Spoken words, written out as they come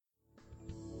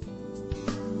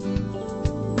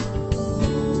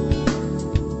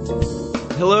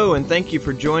Hello, and thank you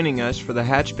for joining us for the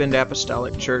Hatchbend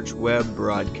Apostolic Church web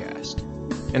broadcast.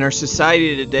 In our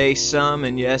society today, some,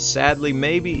 and yes, sadly,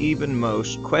 maybe even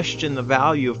most, question the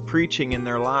value of preaching in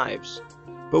their lives.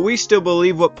 But we still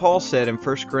believe what Paul said in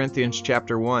 1 Corinthians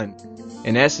chapter 1.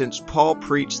 In essence, Paul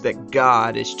preached that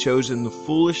God has chosen the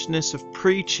foolishness of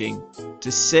preaching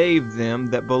to save them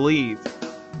that believe.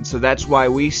 And so that's why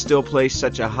we still place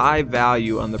such a high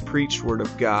value on the preached word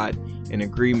of God in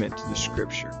agreement to the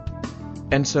Scripture.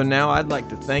 And so now I'd like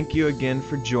to thank you again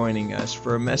for joining us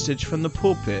for a message from the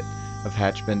pulpit of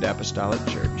Hatchbend Apostolic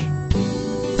Church.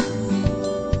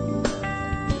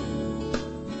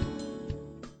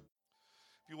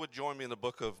 If you would join me in the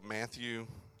book of Matthew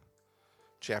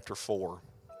chapter 4.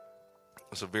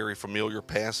 It's a very familiar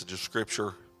passage of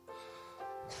Scripture.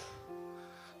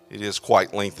 It is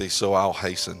quite lengthy, so I'll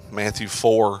hasten. Matthew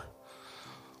 4,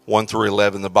 1 through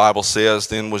 11, the Bible says,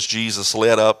 "Then was Jesus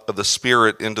led up of the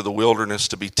Spirit into the wilderness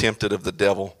to be tempted of the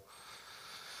devil.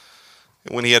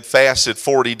 And when he had fasted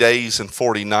 40 days and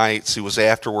 40 nights, he was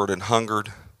afterward and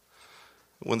hungered.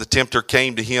 When the tempter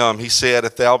came to him, he said,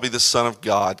 If thou be the Son of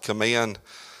God, command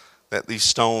that these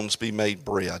stones be made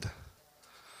bread.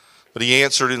 But he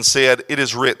answered and said, It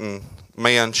is written,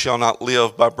 Man shall not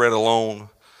live by bread alone,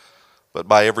 but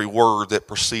by every word that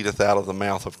proceedeth out of the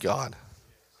mouth of God.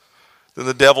 Then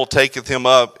the devil taketh him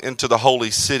up into the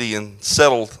holy city, and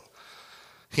settled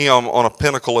him on a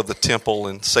pinnacle of the temple,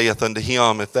 and saith unto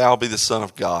him, If thou be the Son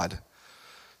of God,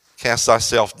 cast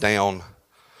thyself down,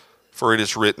 for it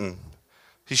is written,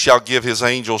 He shall give his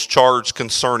angels charge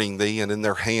concerning thee, and in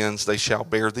their hands they shall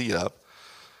bear thee up,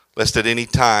 lest at any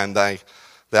time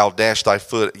thou dash thy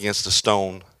foot against a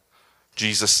stone.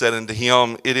 Jesus said unto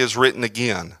him, It is written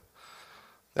again,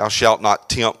 Thou shalt not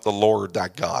tempt the Lord thy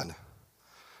God.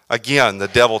 Again, the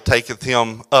devil taketh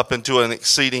him up into an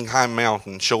exceeding high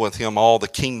mountain, showeth him all the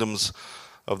kingdoms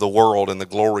of the world and the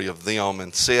glory of them,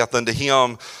 and saith unto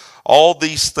him, All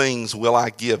these things will I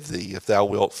give thee, if thou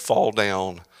wilt fall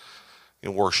down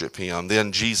and worship him.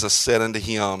 Then Jesus said unto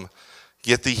him,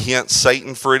 Get thee hence,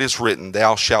 Satan, for it is written,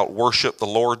 Thou shalt worship the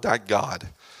Lord thy God,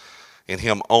 and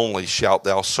him only shalt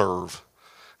thou serve.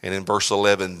 And in verse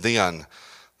 11, Then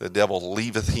the devil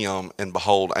leaveth him, and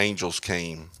behold, angels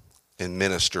came and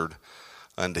ministered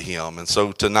unto him. And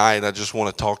so tonight I just want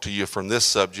to talk to you from this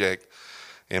subject,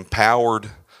 empowered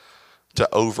to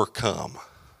overcome.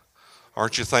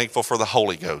 Aren't you thankful for the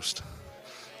Holy Ghost?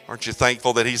 Aren't you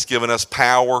thankful that he's given us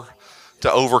power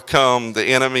to overcome the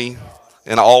enemy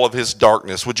and all of his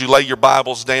darkness? Would you lay your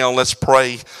Bibles down? Let's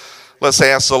pray. Let's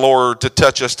ask the Lord to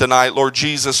touch us tonight. Lord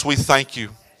Jesus, we thank you.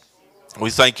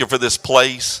 We thank you for this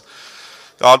place.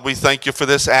 God, we thank you for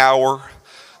this hour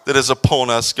that is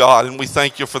upon us, God, and we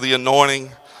thank you for the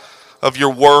anointing of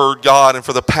your word, God, and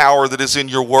for the power that is in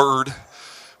your word.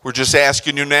 We're just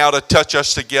asking you now to touch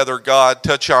us together, God.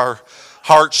 Touch our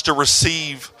hearts to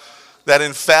receive that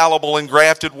infallible and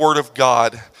grafted word of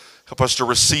God. Help us to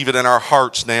receive it in our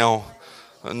hearts now.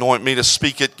 Anoint me to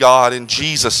speak it, God. In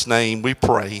Jesus' name we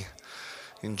pray.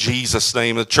 In Jesus'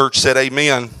 name. The church said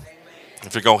amen. Amen.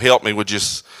 If you're going to help me, would you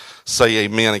say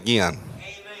amen again?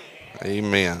 Amen.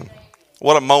 Amen.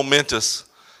 What a momentous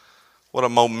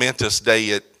day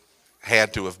it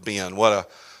had to have been. What a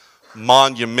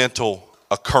monumental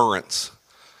occurrence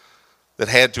that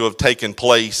had to have taken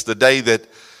place. The day that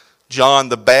John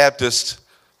the Baptist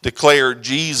declared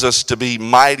Jesus to be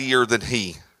mightier than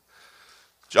he.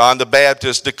 John the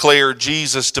Baptist declared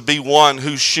Jesus to be one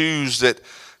whose shoes that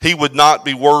he would not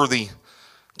be worthy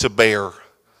to bear.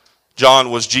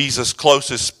 John was Jesus'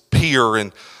 closest peer,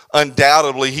 and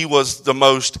undoubtedly, he was the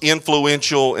most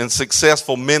influential and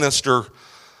successful minister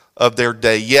of their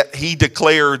day. Yet he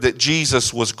declared that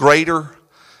Jesus was greater,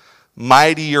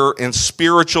 mightier, and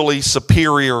spiritually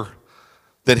superior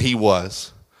than he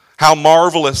was. How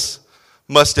marvelous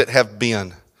must it have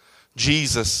been?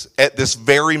 Jesus, at this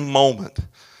very moment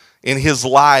in his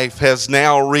life, has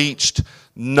now reached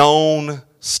known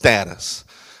status.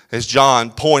 As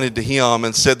John pointed to him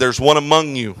and said, There's one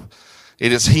among you.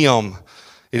 It is him.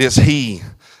 It is he.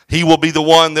 He will be the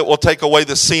one that will take away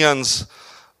the sins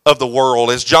of the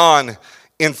world. As John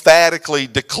emphatically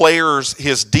declares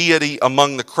his deity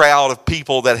among the crowd of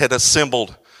people that had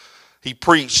assembled, he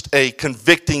preached a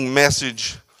convicting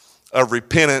message of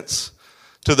repentance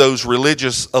to those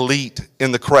religious elite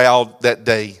in the crowd that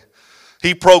day.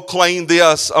 He proclaimed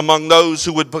this among those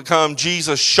who would become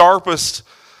Jesus' sharpest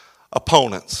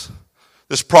opponents.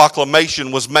 This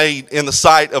proclamation was made in the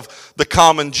sight of the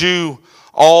common Jew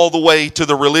all the way to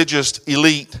the religious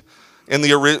elite and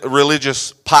the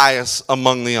religious pious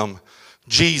among them.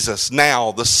 Jesus,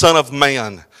 now the Son of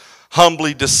Man,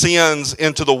 humbly descends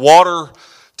into the water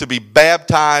to be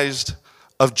baptized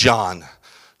of John.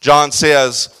 John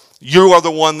says, you are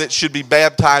the one that should be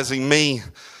baptizing me.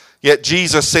 Yet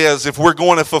Jesus says, if we're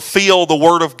going to fulfill the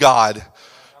word of God,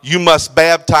 you must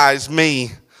baptize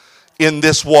me in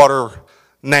this water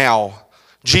now.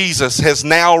 Jesus has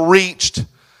now reached,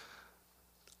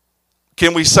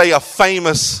 can we say, a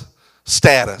famous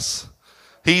status.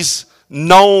 He's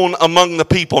known among the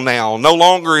people now. No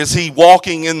longer is he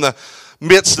walking in the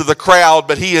midst of the crowd,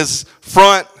 but he is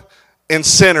front and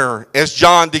center as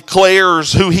John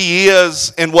declares who he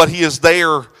is and what he is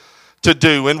there to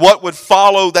do. And what would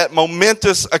follow that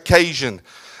momentous occasion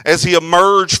as he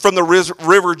emerged from the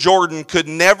River Jordan could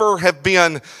never have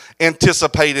been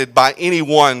anticipated by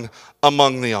anyone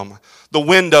among them. The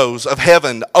windows of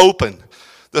heaven opened.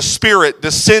 The Spirit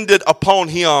descended upon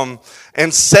him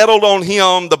and settled on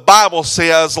him, the Bible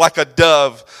says, like a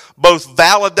dove, both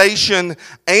validation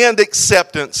and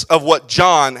acceptance of what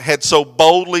John had so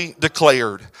boldly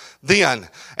declared. Then,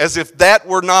 as if that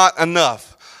were not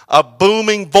enough, a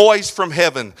booming voice from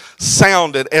heaven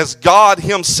sounded as God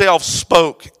himself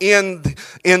spoke in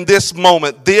this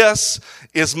moment. This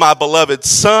is my beloved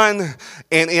Son,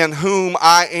 and in whom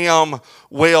I am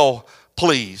well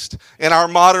pleased. In our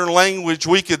modern language,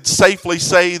 we could safely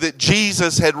say that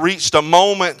Jesus had reached a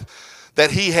moment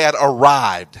that he had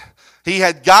arrived. He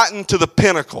had gotten to the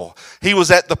pinnacle. He was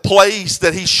at the place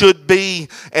that he should be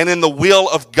and in the will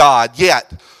of God.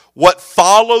 Yet, what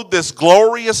followed this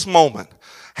glorious moment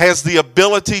has the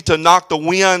ability to knock the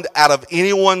wind out of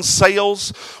anyone's sails.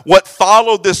 What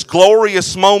followed this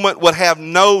glorious moment would have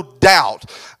no doubt,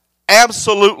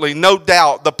 absolutely no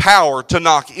doubt, the power to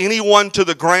knock anyone to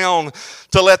the ground,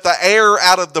 to let the air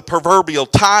out of the proverbial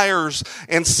tires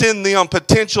and send them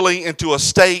potentially into a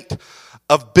state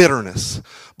of bitterness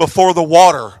before the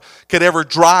water could ever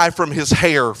dry from his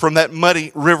hair, from that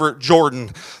muddy river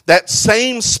Jordan. That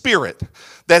same Spirit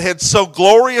that had so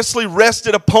gloriously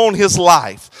rested upon his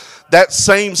life, that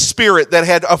same Spirit that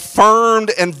had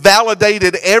affirmed and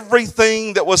validated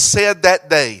everything that was said that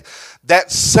day,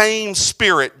 that same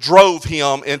Spirit drove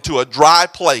him into a dry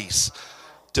place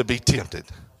to be tempted.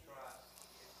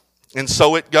 And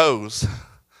so it goes.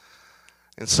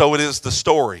 And so it is the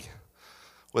story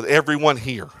with everyone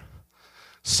here.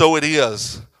 So it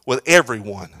is with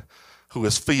everyone who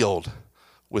is filled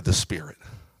with the Spirit.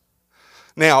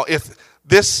 Now, if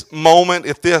this moment,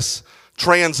 if this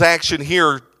transaction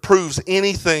here proves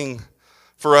anything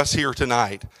for us here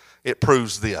tonight, it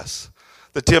proves this.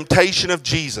 The temptation of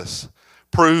Jesus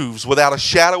proves without a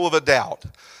shadow of a doubt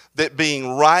that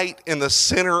being right in the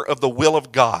center of the will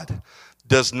of God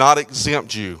does not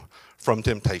exempt you from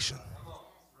temptation.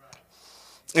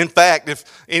 In fact, if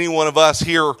any one of us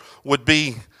here would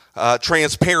be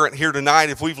transparent here tonight,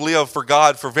 if we've lived for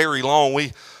God for very long,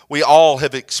 we all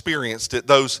have experienced it.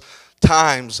 Those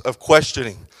times of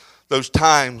questioning, those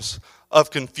times of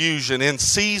confusion, in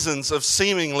seasons of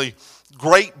seemingly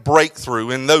great breakthrough,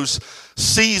 in those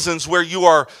seasons where you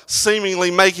are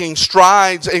seemingly making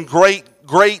strides and great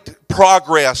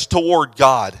progress toward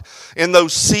God, in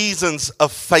those seasons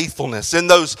of faithfulness, in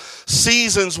those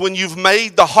seasons when you've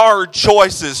made the hard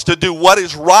choices to do what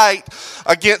is right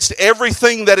against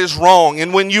everything that is wrong,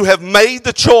 and when you have made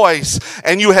the choice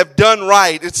and you have done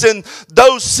right. It's in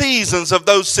those seasons of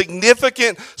those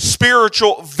significant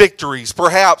spiritual victories.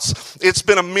 Perhaps it's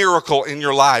been a miracle in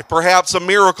your life, perhaps a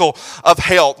miracle of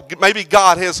health. Maybe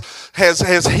God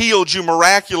has healed you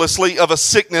miraculously of a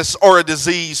sickness or a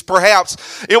disease.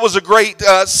 Perhaps it was a great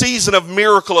season of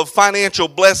miracle of financial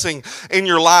blessing in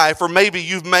your life, or maybe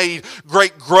you've made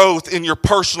great growth in your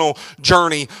personal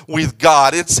journey with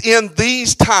God. It's in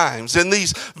these times, in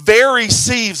these very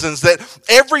seasons, that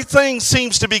everything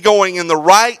seems to be going in the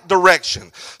right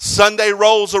direction. Sunday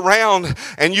rolls around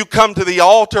and you come to the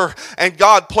altar and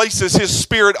God places His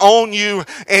Spirit on you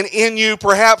and in you,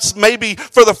 perhaps maybe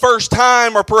for the first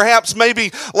time, or perhaps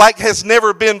maybe like has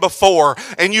never been before,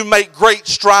 and you make great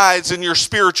strides in your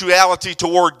spirituality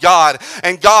toward God,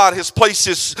 and God has placed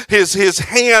his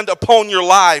hand upon your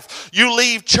life. You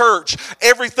leave church,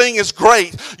 everything is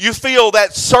great. You feel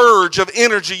that surge of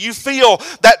energy. You feel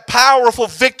that powerful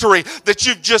victory that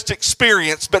you've just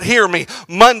experienced. But hear me,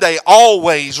 Monday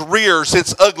always rears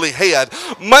its ugly head.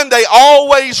 Monday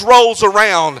always rolls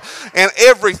around and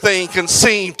everything can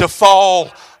seem to fall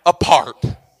apart.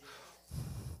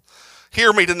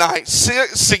 Hear me tonight.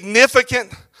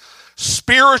 Significant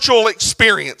spiritual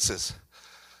experiences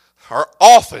are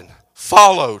often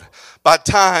followed by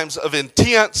times of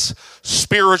intense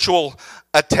spiritual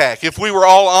attack. If we were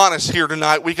all honest here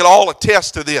tonight, we could all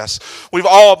attest to this. We've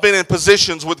all been in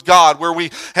positions with God where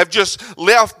we have just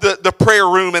left the prayer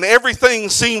room and everything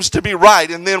seems to be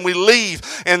right, and then we leave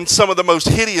and some of the most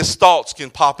hideous thoughts can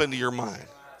pop into your mind.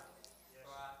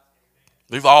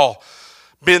 We've all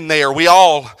been there. We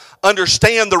all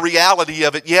understand the reality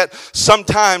of it, yet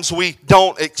sometimes we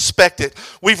don't expect it.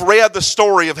 We've read the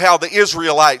story of how the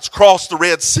Israelites crossed the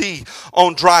Red Sea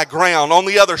on dry ground. On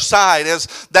the other side, as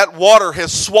that water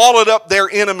has swallowed up their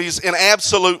enemies in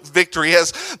absolute victory,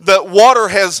 as the water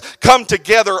has come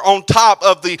together on top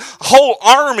of the whole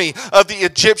army of the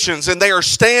Egyptians, and they are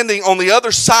standing on the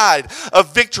other side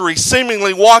of victory,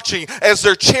 seemingly watching as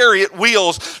their chariot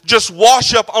wheels just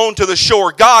wash up onto the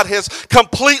shore. God has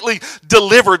completely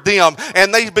delivered them,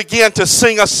 and they began to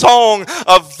sing a song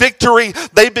of victory.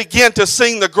 They began to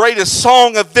sing the greatest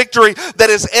song of victory that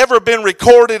has ever been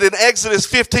recorded in Exodus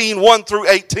 15, 1 through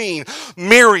 18.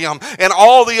 Miriam and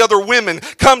all the other women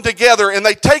come together and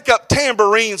they take up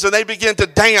tambourines and they begin to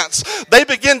dance. They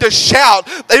begin to shout.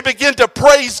 They begin to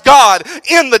praise God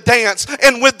in the dance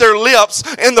and with their lips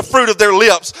and the fruit of their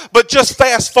lips. But just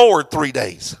fast forward 3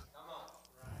 days.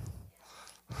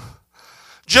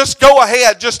 Just go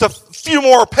ahead, just a few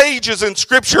more pages in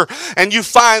Scripture, and you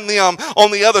find them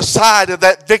on the other side of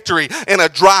that victory in a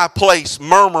dry place,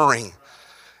 murmuring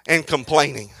and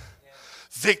complaining.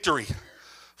 Victory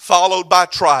followed by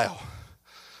trial.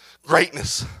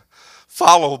 Greatness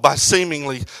followed by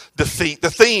seemingly defeat. The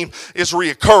theme is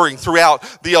reoccurring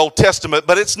throughout the Old Testament,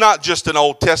 but it's not just an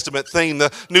Old Testament theme.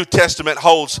 The New Testament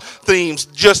holds themes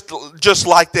just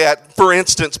like that. For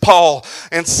instance, Paul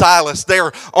and Silas,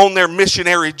 they're on their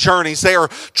missionary journeys. They are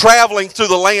traveling through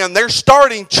the land. They're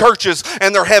starting churches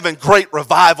and they're having great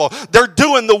revival. They're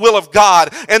doing the will of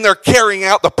God and they're carrying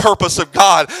out the purpose of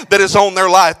God that is on their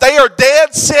life. They are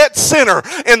dead set center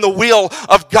in the will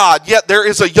of God. Yet there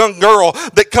is a young girl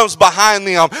that comes behind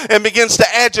them and begins to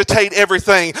agitate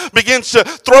everything, begins to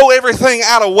throw everything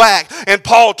out of whack. And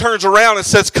Paul turns around and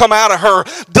says, come out of her,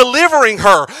 delivering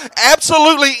her.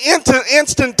 Absolutely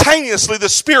instantaneously, the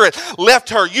Spirit left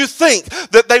her. You think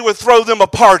that they would throw them a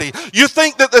party. You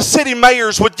think that the city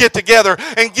mayors would get together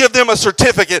and give them a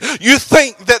certificate. You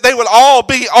think that they would all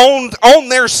be on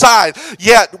their side.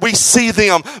 Yet we see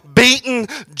them beaten,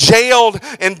 jailed,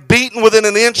 and beaten within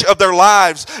an inch of their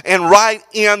lives, and right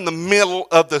in the middle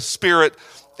of the Spirit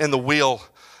and the will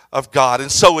of God. And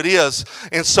so it is,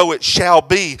 and so it shall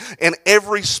be in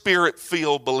every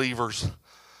Spirit-filled believer's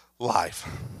life.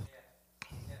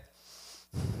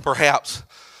 Perhaps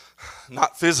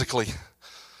not physically,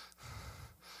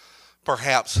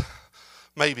 perhaps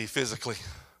maybe physically,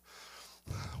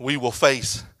 we will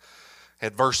face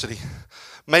adversity.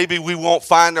 Maybe we won't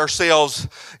find ourselves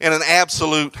in an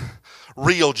absolute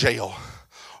real jail,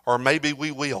 or maybe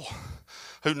we will.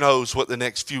 Who knows what the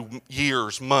next few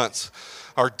years, months,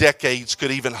 or decades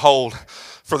could even hold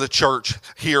for the church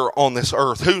here on this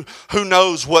earth. Who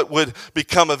knows what would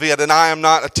become of it? And I am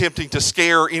not attempting to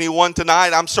scare anyone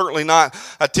tonight. I'm certainly not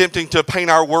attempting to paint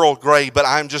our world gray, but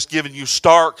I'm just giving you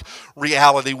stark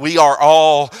reality. We are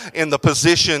all in the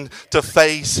position to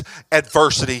face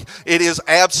adversity. It is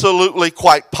absolutely,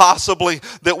 quite possibly,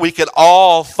 that we could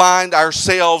all find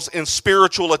ourselves in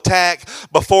spiritual attack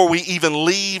before we even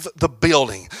leave the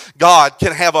building. God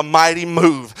can have a mighty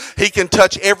move. He can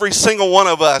touch every single one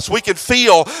of us. We can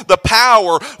feel the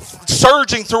power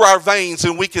surging through our veins,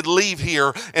 and we could leave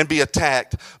here and be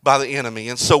attacked by the enemy.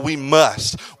 And so we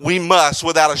must,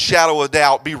 without a shadow of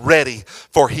doubt, be ready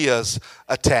for his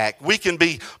attack. We can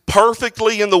be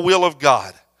perfectly in the will of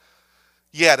God,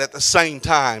 yet at the same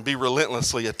time be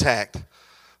relentlessly attacked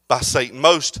by Satan.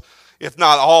 Most, if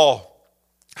not all,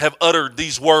 have uttered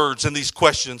these words and these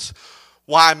questions.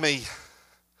 Why me?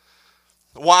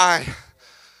 Why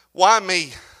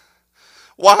me?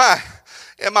 Why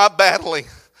am I battling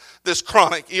this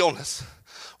chronic illness?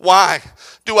 Why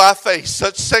do I face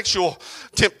such sexual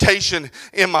temptation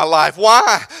in my life?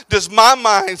 Why does my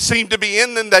mind seem to be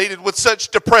inundated with such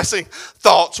depressing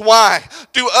thoughts? Why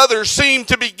do others seem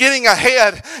to be getting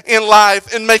ahead in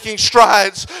life and making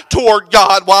strides toward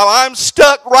God while I'm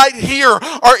stuck right here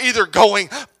or either going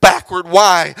backward?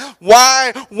 Why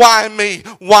me?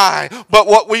 Why? But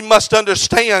what we must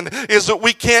understand is that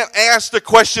we can't ask the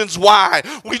questions why.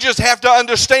 We just have to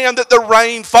understand that the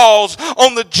rain falls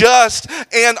on the just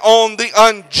and on the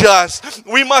unjust.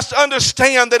 We must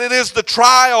understand that it is the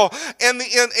trial and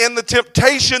the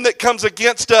temptation that comes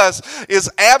against us is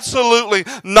absolutely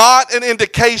not an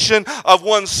indication of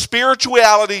one's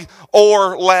spirituality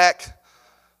or lack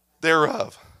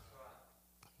thereof.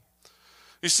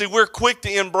 You see, we're quick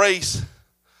to embrace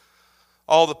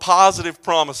all the positive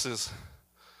promises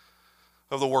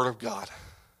of the Word of God.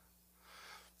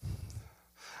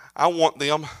 I want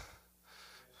them.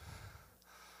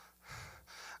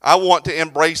 I want to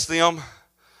embrace them.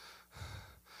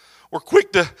 We're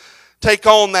quick to take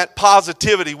on that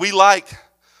positivity. We like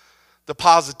the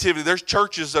positivity. There's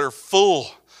churches that are full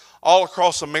all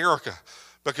across America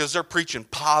because they're preaching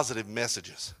positive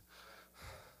messages.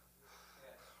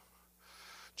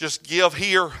 Just give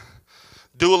here,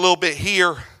 do a little bit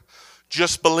here,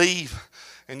 just believe,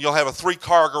 and you'll have a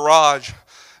 3-car garage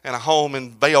and a home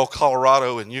in Vail,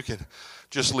 Colorado, and you can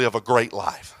just live a great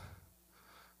life.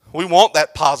 We want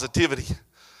that positivity.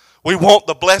 We want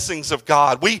the blessings of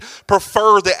God. We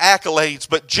prefer the accolades,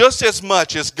 but just as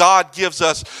much as God gives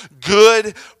us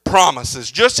good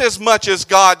promises, just as much as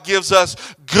God gives us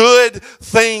good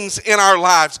things in our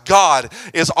lives, God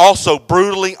is also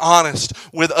brutally honest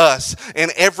with us in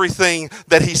everything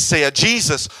that He said.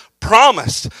 Jesus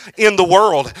promised, in the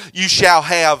world you shall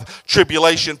have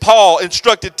tribulation. Paul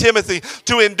instructed Timothy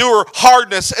to endure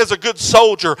hardness as a good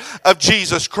soldier of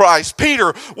Jesus Christ.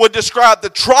 Peter would describe the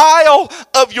trial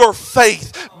of your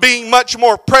faith being much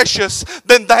more precious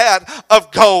than that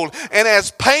of gold. And as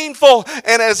painful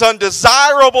and as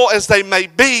undesirable as they may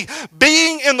be,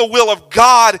 being in the will of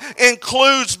God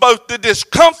includes both the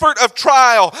discomfort of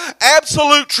trial,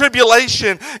 absolute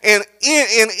tribulation, and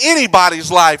in anybody's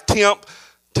life,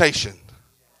 temptation.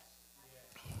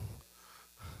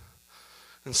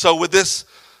 And so with this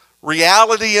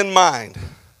reality in mind,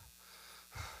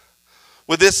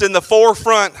 with this in the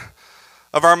forefront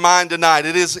of our mind tonight,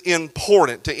 it is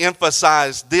important to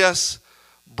emphasize this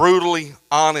brutally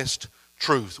honest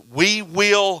truth. We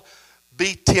will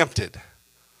be tempted.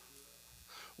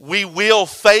 We will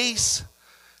face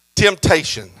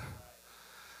temptation.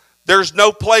 There's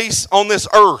no place on this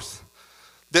earth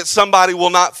that somebody will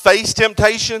not face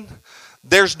temptation.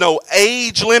 There's no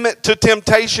age limit to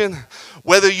temptation.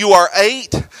 Whether you are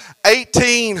 8,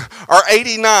 18, or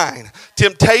 89,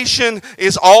 temptation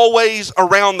is always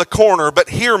around the corner. But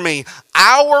hear me,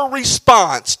 our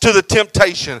response to the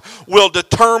temptation will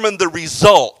determine the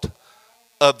result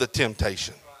of the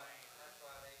temptation.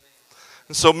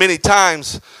 And so many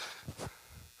times,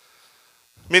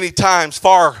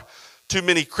 far too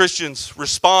many Christians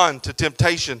respond to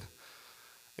temptation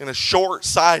in a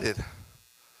short-sighted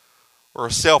or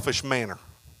a selfish manner.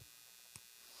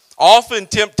 Often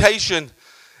temptation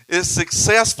is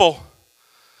successful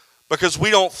because we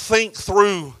don't think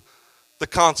through the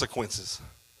consequences.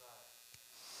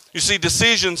 You see,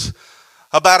 decisions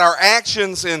about our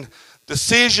actions and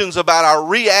decisions about our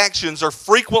reactions are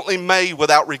frequently made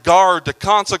without regard to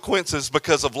consequences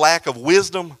because of lack of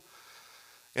wisdom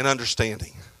and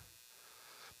understanding.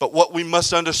 But what we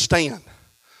must understand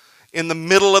in the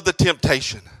middle of the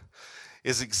temptation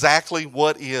is exactly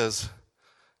what is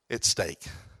at stake.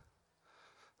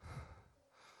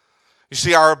 You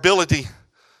see, our ability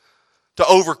to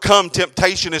overcome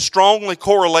temptation is strongly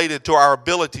correlated to our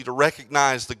ability to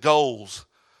recognize the goals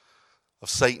of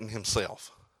Satan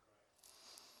himself.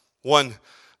 One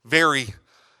very,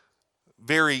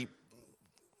 very,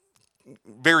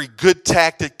 very good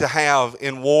tactic to have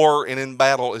in war and in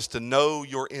battle is to know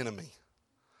your enemy.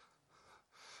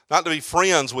 Not to be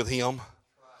friends with him,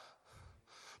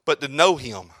 but to know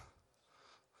him.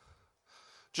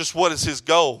 Just what is his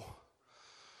goal?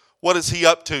 What is he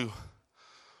up to?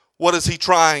 What is he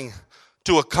trying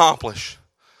to accomplish?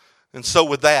 And so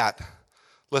with that,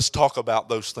 let's talk about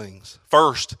those things.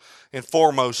 First and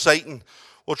foremost, Satan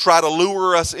will try to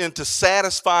lure us into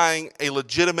satisfying a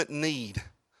legitimate need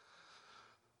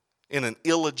in an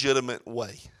illegitimate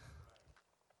way.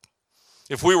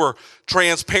 If we were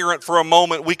transparent for a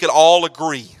moment, we could all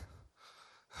agree,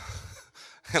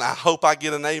 and I hope I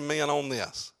get an amen on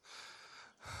this.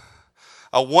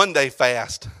 A one-day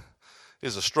fast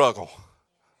is a struggle.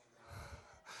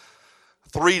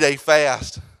 3-day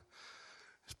fast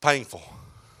is painful.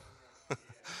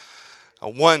 A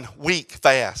 1-week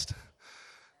fast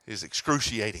is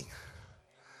excruciating.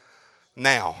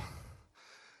 Now,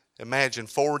 imagine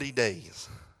 40 days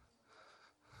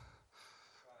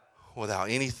without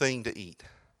anything to eat.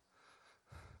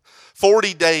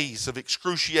 40 days of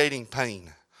excruciating pain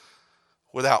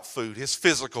without food. His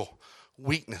physical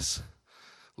weakness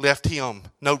left him,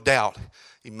 no doubt,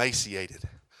 emaciated.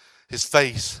 His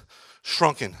face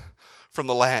shrunken from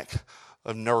the lack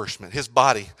of nourishment. His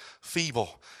body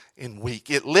feeble and weak.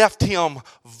 It left him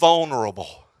vulnerable.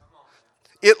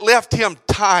 It left him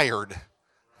tired.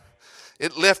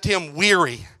 It left him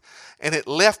weary. And it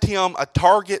left him a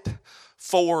target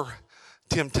for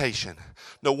temptation.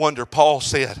 No wonder Paul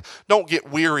said, don't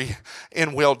get weary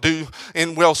in well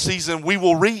season. We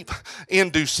will reap in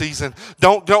due season.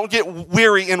 Don't get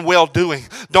weary in well doing.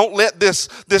 Don't let this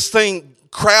thing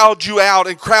crowd you out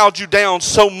and crowd you down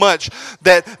so much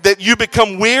that you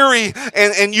become weary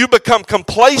and you become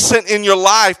complacent in your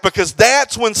life, because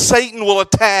that's when Satan will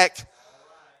attack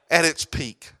at its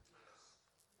peak.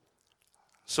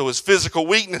 So his physical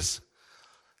weakness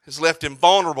has left him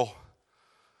vulnerable.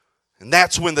 And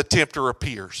that's when the tempter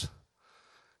appears.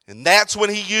 And that's when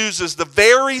he uses the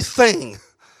very thing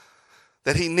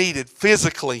that he needed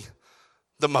physically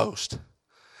the most.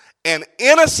 An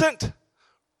innocent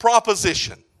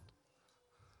proposition.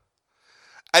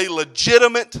 A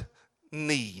legitimate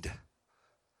need.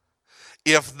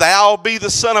 If thou be the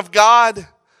Son of God,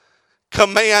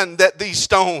 command that these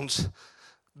stones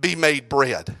be made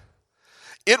bread.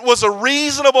 It was a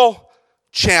reasonable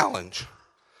challenge.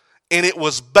 And it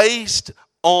was based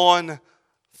on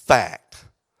fact.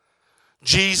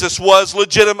 Jesus was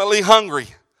legitimately hungry.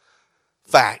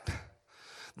 Fact.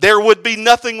 There would be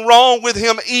nothing wrong with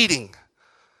him eating.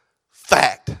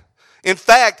 Fact. In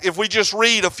fact, if we just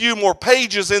read a few more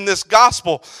pages in this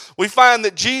gospel, we find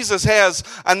that Jesus has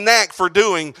a knack for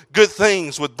doing good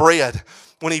things with bread.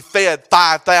 When he fed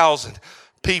 5,000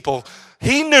 people,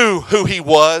 he knew who he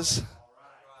was.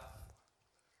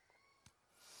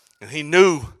 And he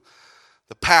knew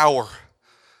the power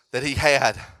that he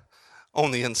had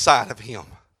on the inside of him.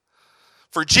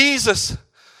 For Jesus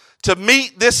to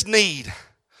meet this need,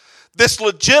 this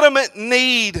legitimate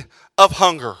need of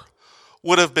hunger,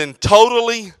 would have been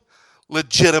totally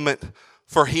legitimate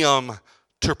for him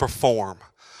to perform.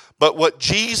 But what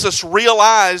Jesus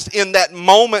realized in that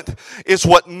moment is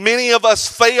what many of us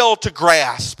fail to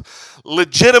grasp.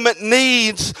 Legitimate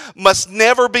needs must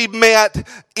never be met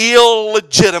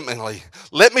illegitimately.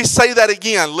 Let me say that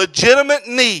again. Legitimate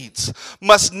needs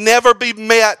must never be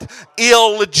met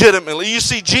illegitimately. You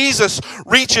see, Jesus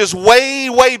reaches way,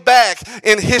 way back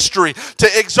in history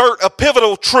to exert a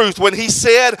pivotal truth when he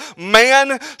said,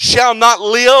 man shall not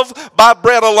live by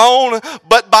bread alone,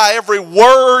 but by every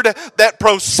word that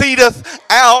proceedeth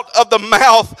out of the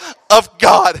mouth of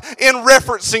God. In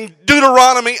referencing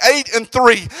Deuteronomy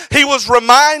 8:3, he was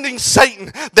reminding Satan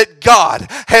that God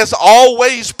has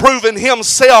always proven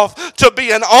himself to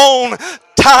be an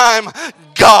on-time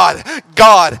God.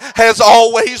 God has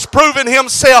always proven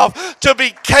himself to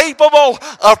be capable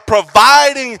of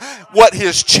providing what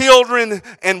his children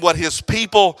and what his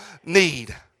people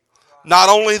need. Not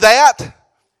only that,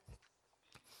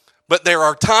 but there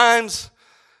are times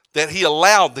that he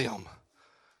allowed them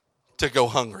to go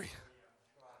hungry.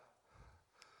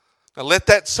 Now let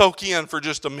that soak in for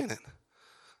just a minute.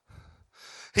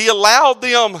 He allowed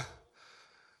them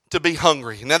to be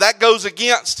hungry. Now that goes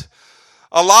against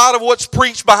a lot of what's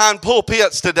preached behind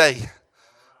pulpits today.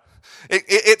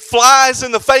 It flies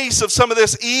in the face of some of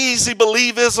this easy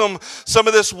believism, some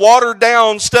of this watered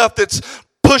down stuff that's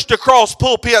pushed across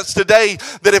pulpits today,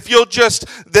 that if you'll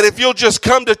just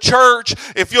come to church,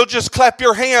 if you'll just clap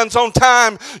your hands on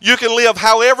time, you can live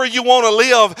however you want to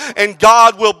live and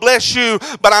God will bless you.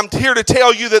 But I'm here to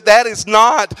tell you that that is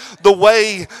not the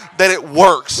way that it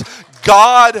works.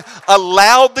 God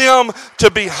allowed them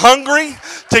to be hungry,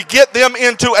 to get them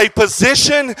into a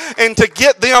position and to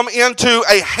get them into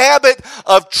a habit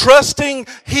of trusting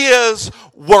His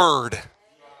Word.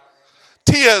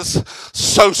 'Tis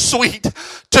so sweet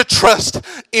to trust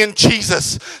in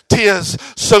Jesus. 'Tis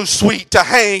so sweet to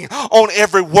hang on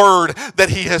every word that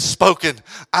He has spoken.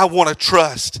 I want to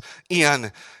trust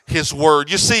in His Word.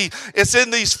 You see, it's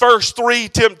in these first three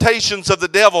temptations of the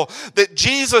devil that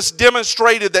Jesus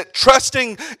demonstrated that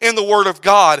trusting in the Word of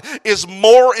God is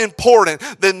more important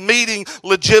than meeting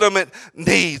legitimate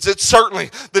needs. It's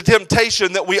certainly the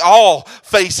temptation that we all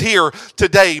face here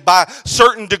today. By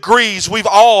certain degrees, we've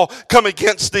all come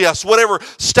against this. Whatever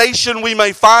station we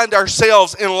may find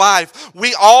ourselves in life,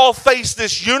 we all face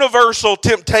this universal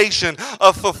temptation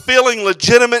of fulfilling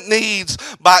legitimate needs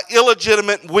by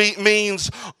illegitimate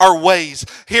means or ways.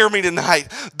 Hear me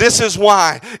tonight. This is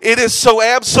why it is so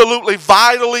absolutely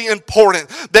vitally important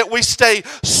that we stay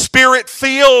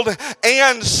Spirit-filled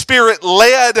and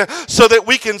Spirit-led so that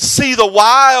we can see the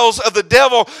wiles of the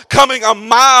devil coming a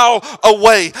mile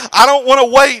away. I don't want to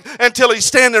wait until he's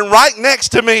standing right next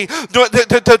to me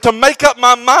to make up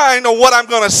my mind on what I'm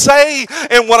going to say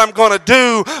and what I'm going to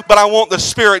do, but I want the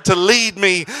Spirit to lead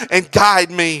me and guide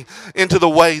me into the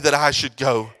way that I should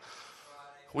go.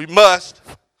 We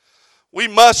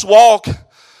must walk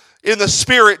in the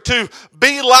Spirit to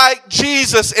be like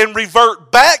Jesus and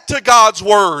revert back to God's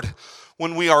Word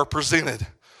when we are presented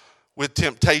with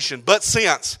temptation. But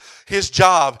since his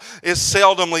job is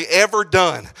seldomly ever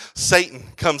done, Satan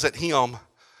comes at him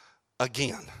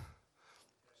again.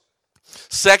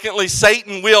 Secondly,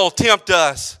 Satan will tempt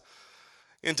us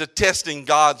into testing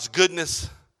God's goodness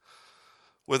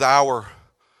with our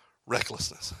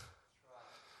recklessness.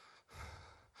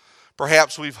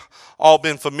 Perhaps we've all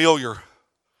been familiar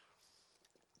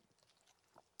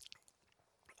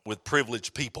with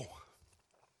privileged people.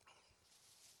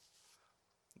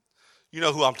 You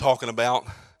know who I'm talking about.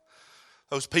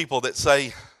 Those people that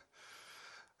say,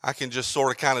 I can just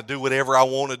sort of kind of do whatever I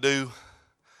want to do.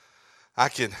 I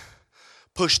can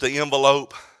push the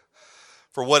envelope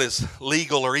for what is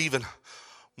legal or even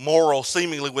moral,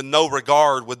 seemingly with no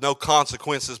regard, with no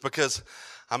consequences, because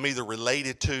I'm either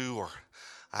related to or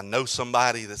I know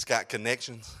somebody that's got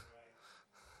connections.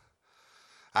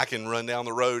 I can run down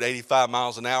the road 85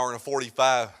 miles an hour in a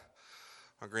 45.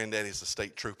 My granddaddy's a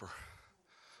state trooper.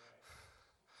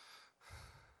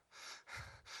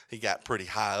 He got pretty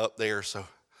high up there, so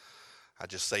I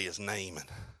just say his name, and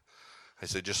I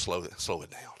said, just slow it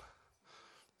down.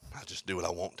 I just do what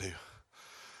I want to.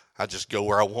 I just go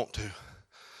where I want to.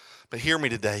 But hear me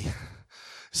today.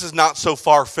 This is not so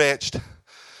far-fetched.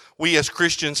 We as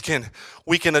Christians can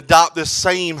adopt this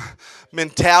same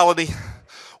mentality.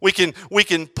 We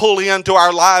can pull into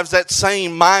our lives that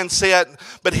same mindset.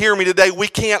 But hear me today, we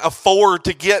can't afford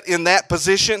to get in that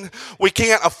position. We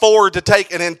can't afford to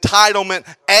take an entitlement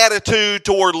attitude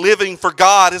toward living for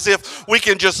God as if we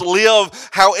can just live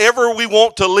however we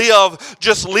want to live,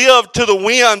 just live to the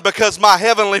wind because my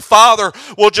Heavenly Father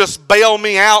will just bail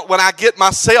me out when I get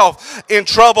myself in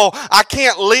trouble. I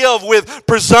can't live with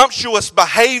presumptuous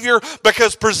behavior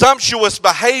because presumptuous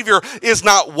behavior is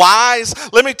not wise.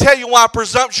 Let me tell you why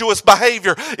presumptuous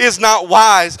behavior is not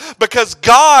wise. Because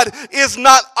God is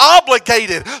not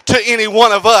obligated to any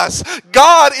one of us.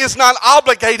 God is not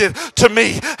obligated to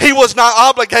me. He was not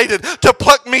obligated to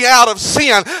pluck me out of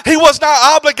sin. He was not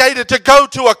obligated to go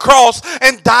to a cross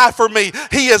and die for me.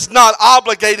 He is not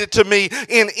obligated to me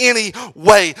in any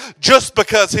way. Just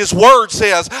because His Word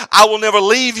says, I will never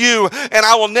leave you and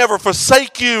I will never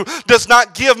forsake you, does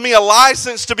not give me a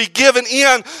license to be given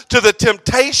in to the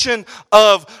temptation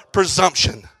of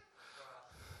presumption.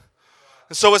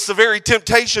 And so it's the very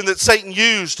temptation that Satan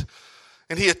used,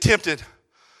 and he attempted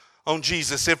on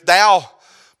Jesus. If thou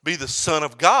be the Son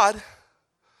of God,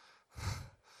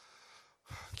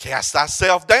 cast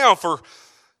thyself down, for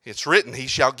it's written, He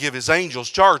shall give His angels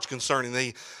charge concerning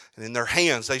thee, and in their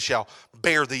hands they shall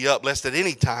bear thee up, lest at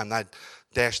any time thou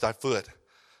dash thy foot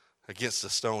against a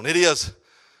stone. It is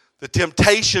the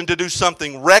temptation to do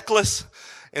something reckless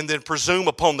and then presume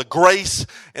upon the grace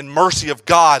and mercy of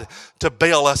God to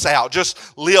bail us out.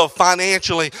 Just live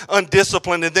financially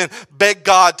undisciplined and then beg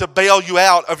God to bail you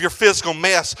out of your physical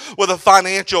mess with a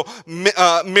financial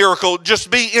miracle.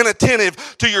 Just be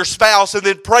inattentive to your spouse and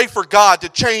then pray for God to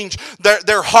change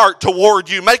their heart toward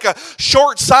you. Make a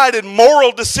short-sighted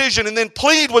moral decision and then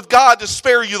plead with God to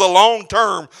spare you the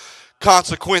long-term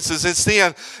consequences. It's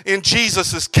then in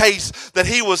Jesus' case that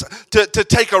he was to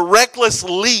take a reckless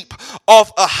leap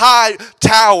off a high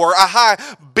tower, a high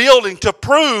building, to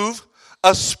prove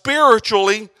a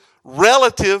spiritually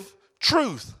relative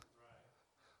truth.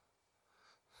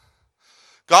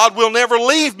 God will never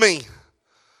leave me.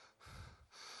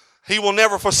 He will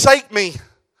never forsake me.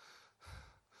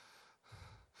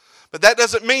 But that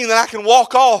doesn't mean that I can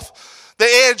walk off the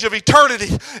edge of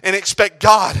eternity and expect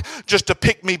God just to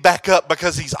pick me back up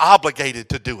because He's obligated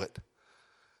to do it.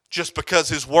 Just because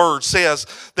His Word says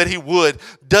that He would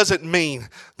doesn't mean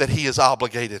that He is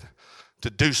obligated to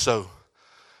do so.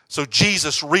 So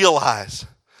Jesus realized,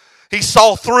 He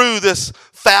saw through this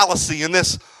fallacy and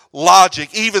this logic,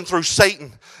 even through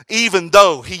Satan, even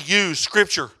though he used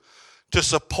Scripture to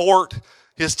support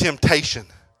his temptation.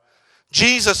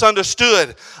 Jesus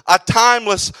understood a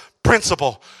timeless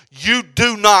principle. You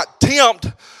do not tempt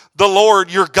the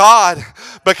Lord your God,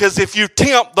 because if you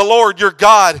tempt the Lord your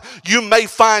God, you may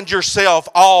find yourself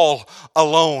all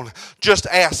alone. Just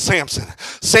ask Samson.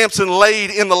 Samson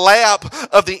laid in the lap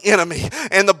of the enemy,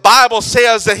 and the Bible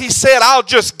says that he said, I'll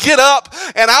just get up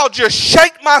and I'll just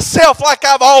shake myself like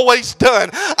I've always done.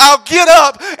 I'll get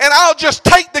up and I'll just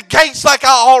take the gates like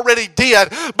I already did.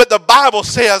 But the Bible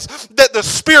says that the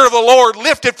Spirit of the Lord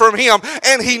lifted from him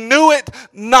and he knew it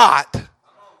not.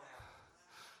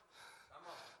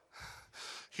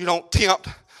 You don't tempt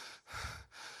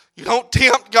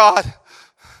God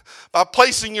by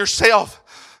placing yourself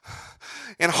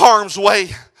in harm's way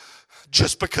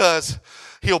just because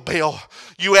He'll bail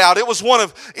you out. It was one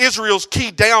of Israel's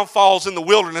key downfalls in the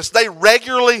wilderness. They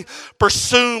regularly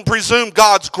presumed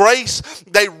God's grace.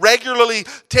 They regularly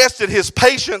tested his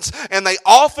patience, and they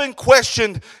often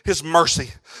questioned his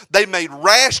mercy. They made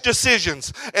rash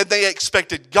decisions, and they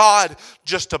expected God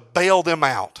just to bail them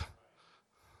out.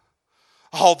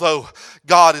 Although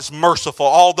God is merciful,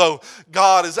 although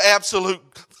God is absolute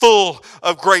full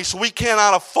of grace, we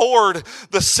cannot afford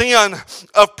the sin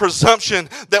of presumption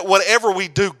that whatever we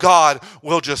do, God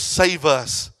will just save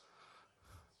us.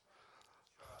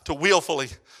 To willfully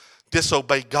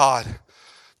disobey God,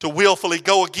 to willfully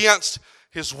go against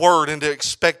his word, and to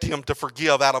expect him to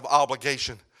forgive out of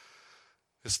obligation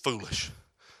is foolish.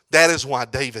 That is why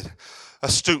David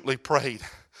astutely prayed,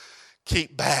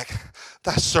 keep back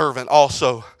thy servant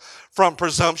also from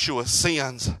presumptuous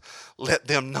sins. Let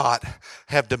them not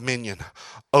have dominion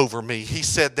over me. He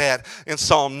said that in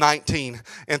Psalm 19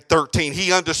 and 13.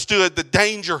 He understood the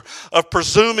danger of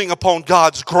presuming upon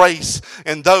God's grace,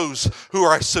 and those who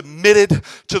are submitted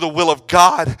to the will of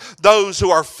God, those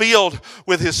who are filled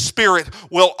with his Spirit,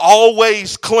 will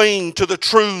always cling to the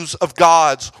truths of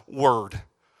God's word.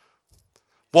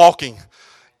 Walking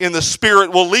in the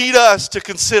Spirit will lead us to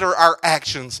consider our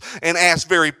actions and ask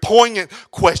very poignant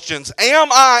questions. Am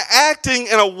I acting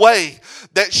in a way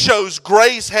that shows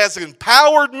grace has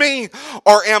empowered me,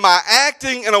 or am I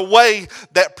acting in a way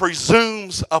that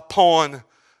presumes upon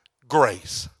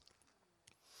grace?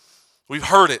 We've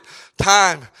heard it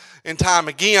time and time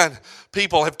again.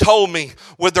 People have told me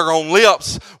with their own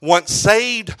lips, once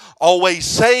saved, always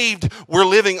saved. We're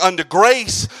living under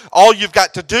grace. All you've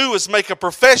got to do is make a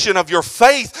profession of your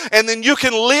faith, and then you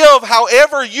can live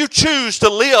however you choose to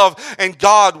live, and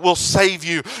God will save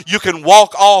you. You can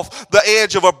walk off the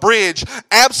edge of a bridge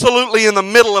absolutely in the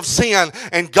middle of sin,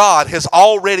 and God has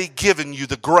already given you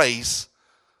the grace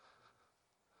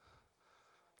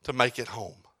to make it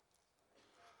home.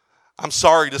 I'm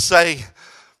sorry to say,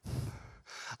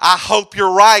 I hope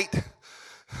you're right,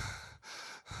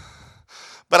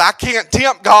 but I can't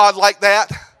tempt God like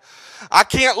that. I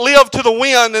can't live to the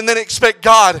wind and then expect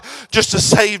God just to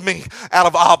save me out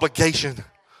of obligation.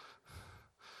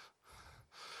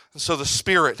 And so the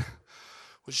Spirit,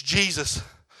 which Jesus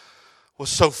was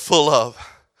so full of,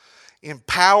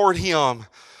 empowered him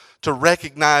to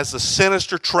recognize the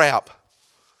sinister trap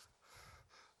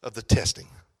of the testing.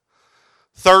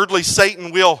 Thirdly,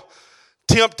 Satan will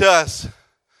tempt us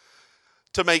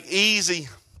to make easy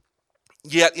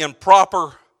yet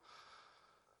improper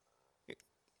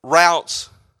routes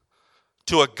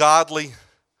to a godly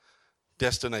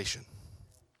destination.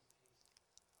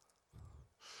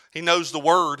 He knows the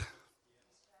word.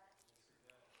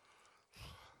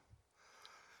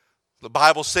 The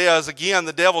Bible says, again,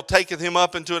 the devil taketh him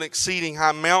up into an exceeding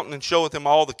high mountain, and showeth him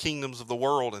all the kingdoms of the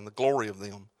world and the glory of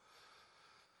them.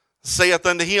 Saith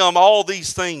unto him, all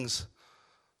these things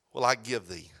will I give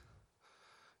thee,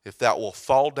 if thou wilt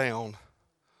fall down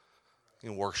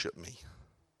and worship me.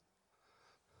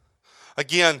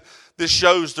 Again, this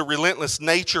shows the relentless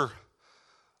nature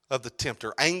of the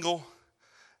tempter. Angle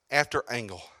after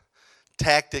angle,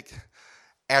 tactic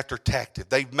after tactic.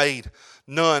 They've made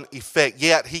none effect,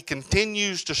 yet he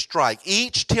continues to strike,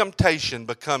 each temptation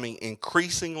becoming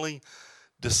increasingly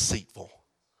deceitful.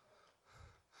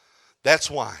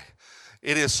 That's why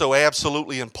it is so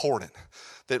absolutely important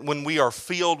that when we are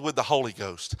filled with the Holy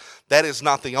Ghost, that is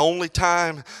not the only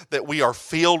time that we are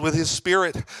filled with his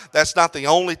Spirit. That's not the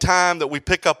only time that we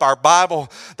pick up our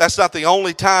Bible. That's not the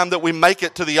only time that we make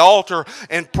it to the altar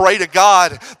and pray to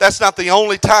God. That's not the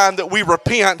only time that we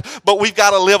repent. But we've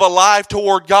got to live a life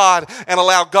toward God and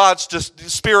allow God's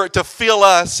Spirit to fill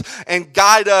us and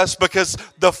guide us, because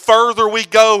the further we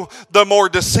go, the more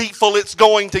deceitful it's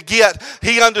going to get.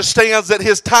 He understands that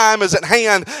his time is at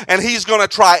hand, and he's going to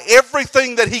try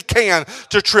everything that he can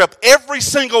to trip every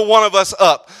single one of us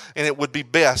up, and it would be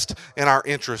best in our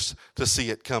interest to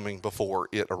see it coming before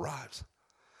it arrives.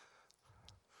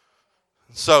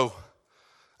 So,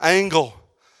 angle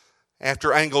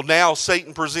after angle. Now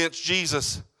Satan presents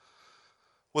Jesus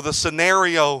with a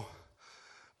scenario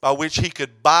by which he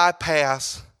could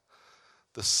bypass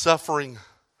the suffering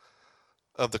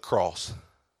of the cross.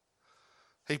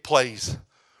 He plays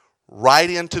right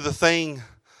into the thing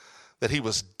that he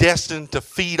was destined to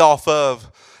feed off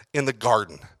of in the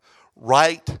garden,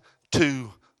 right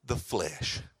to the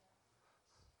flesh.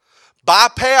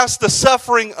 Bypass the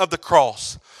suffering of the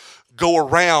cross. Go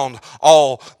around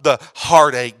all the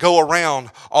heartache. Go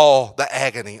around all the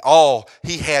agony. All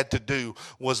he had to do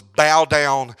was bow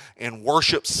down and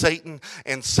worship Satan,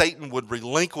 and Satan would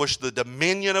relinquish the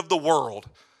dominion of the world,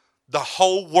 the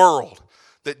whole world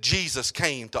that Jesus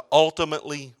came to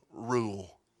ultimately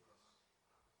rule.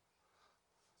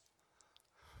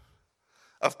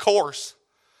 Of course,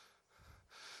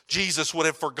 Jesus would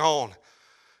have forgone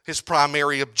his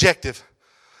primary objective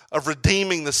of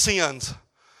redeeming the sins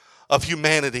of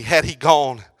humanity had he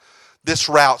gone this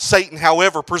route. Satan,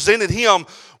 however, presented him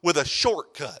with a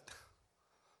shortcut,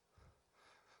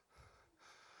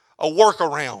 a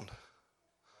workaround,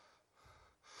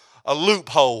 a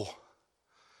loophole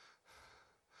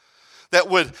that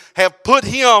would have put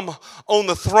him on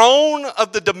the throne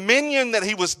of the dominion that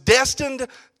he was destined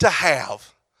to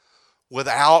have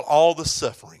without all the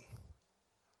suffering.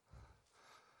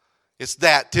 It's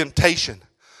that temptation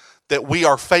that we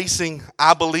are facing.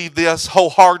 I believe this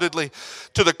wholeheartedly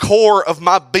to the core of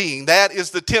my being. That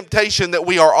is the temptation that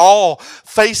we are all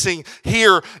facing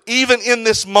here, even in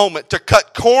this moment, to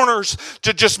cut corners,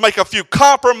 to just make a few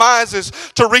compromises,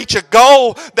 to reach a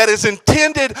goal that is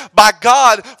intended by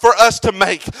God for us to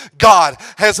make. God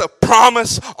has a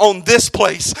promise on this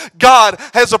place. God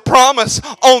has a promise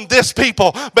on this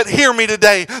people. But hear me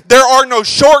today, there are no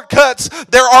shortcuts.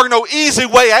 There are no easy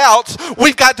way outs.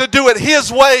 We've got to do it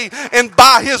His way and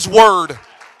by His word.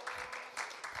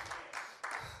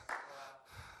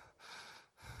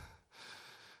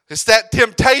 It's that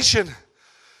temptation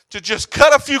to just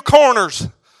cut a few corners,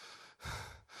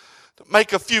 to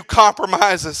make a few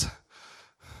compromises,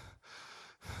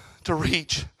 to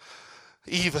reach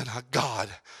even a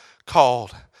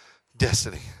God-called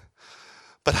destiny.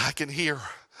 But I can hear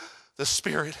the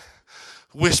Spirit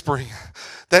whispering,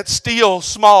 that still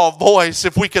small voice,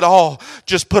 if we could all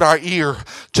just put our ear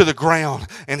to the ground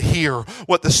and hear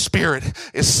what the Spirit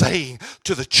is saying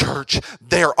to the church.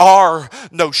 There are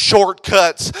no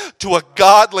shortcuts to a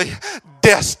godly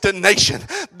destination.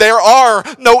 There are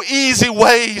no easy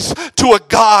ways to a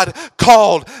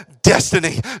God-called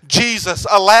destiny. Jesus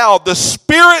allowed the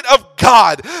Spirit of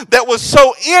God that was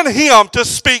so in Him to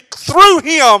speak through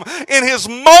Him in His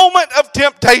moment of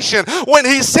temptation when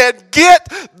He said,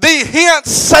 "Get thee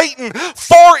hence, Satan,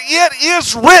 for it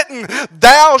is written,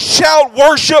 thou shalt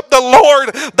worship the Lord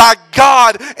thy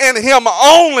God, and Him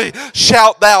only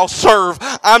shalt thou serve."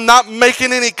 I'm not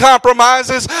making any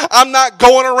compromises. I'm not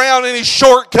going around any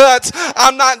shortcuts.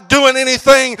 I'm not doing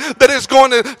anything that is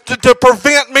going to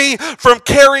prevent me from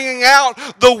carrying out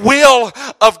the will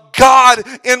of God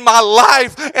in my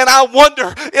life. And I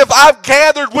wonder if I've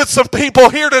gathered with some people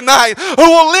here tonight who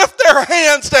will lift their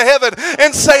hands to heaven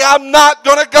and say, I'm not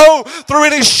going to go through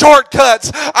any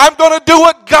shortcuts. I'm going to do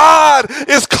what God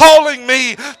is calling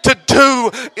me to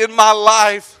do in my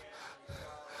life.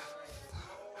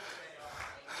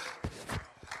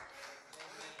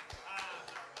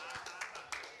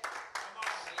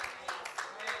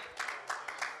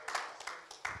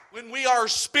 When we are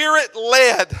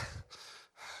Spirit-led,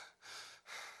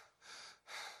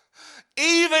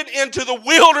 even into the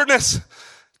wilderness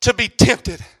to be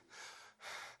tempted,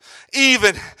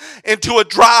 even into a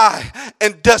dry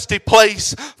and dusty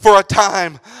place for a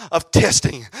time of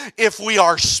testing. If we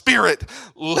are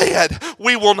Spirit-led,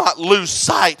 we will not lose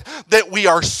sight that we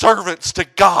are servants to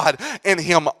God and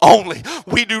Him only.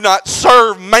 We do not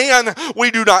serve man, we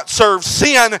do not serve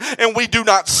sin, and we do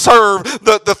not serve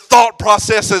the thought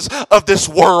processes of this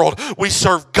world. We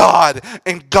serve God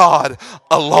and God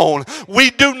alone.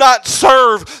 We do not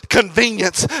serve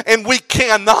convenience, and we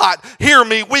cannot, hear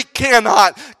me, we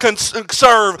cannot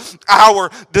serve our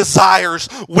desires.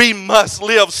 We must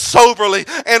live soberly,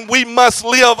 and we must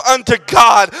live unto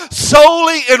God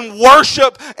solely in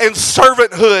worship and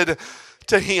servanthood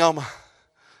to Him.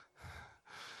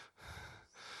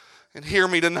 And hear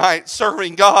me tonight,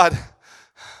 serving God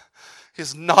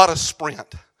is not a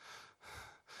sprint,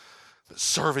 but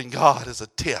serving God is a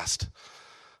test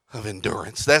of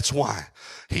endurance. That's why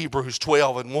Hebrews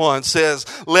 12:1 says,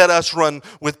 let us run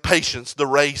with patience the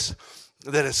race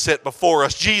that is set before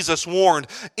us. Jesus warned,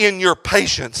 in your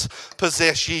patience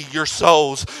possess ye your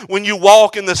souls. When you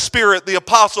walk in the Spirit, the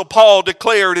Apostle Paul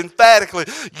declared emphatically,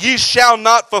 ye shall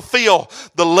not fulfill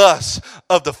the lusts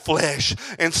of the flesh.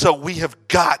 And so we have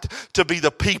got to be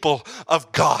the people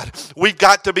of God. We've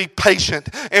got to be patient,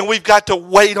 and we've got to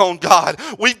wait on God.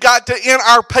 We've got to, in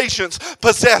our patience,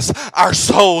 possess our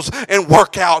souls and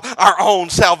work out our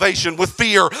own salvation with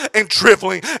fear and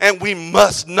trembling. And we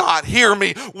must not, hear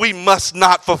me, we must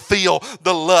not fulfill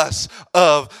the lusts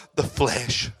of the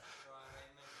flesh.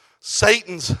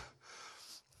 Satan's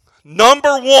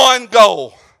number one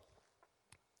goal,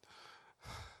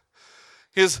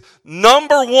 his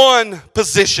number one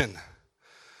position,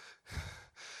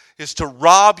 is to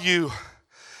rob you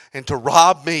and to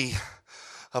rob me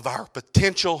of our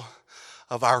potential,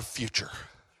 of our future.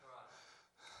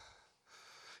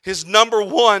 His number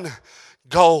one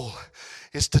goal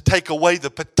is to take away the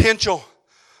potential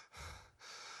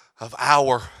of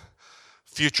our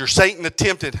future. Satan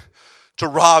attempted to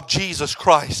rob Jesus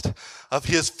Christ of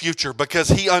his future because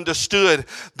he understood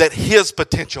that his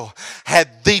potential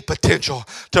had the potential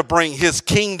to bring his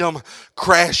kingdom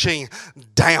crashing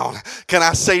down. Can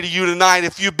I say to you tonight,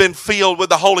 if you've been filled with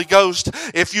the Holy Ghost,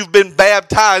 if you've been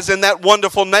baptized in that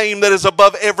wonderful name that is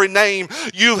above every name,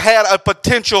 you've had a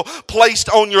potential placed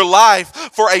on your life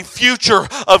for a future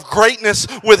of greatness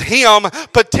with him.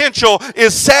 Potential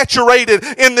is saturated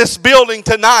in this building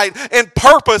tonight, and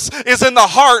purpose is in the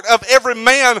heart of every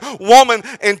man, woman,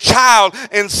 and child.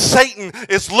 And Satan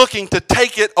is looking to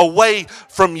take it away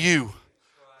from you.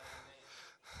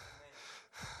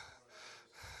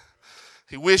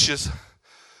 He wishes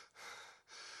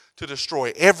to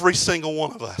destroy every single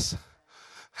one of us,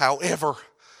 however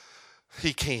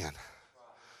he can.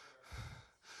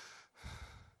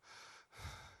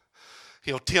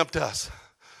 He'll tempt us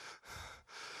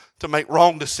to make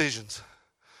wrong decisions.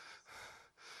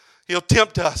 He'll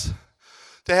tempt us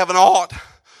to have an ought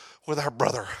with our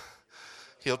brother.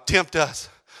 He'll tempt us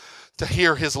to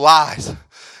hear his lies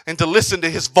and to listen to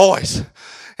his voice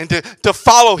and to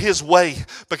follow his way,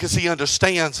 because he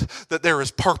understands that there is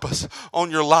purpose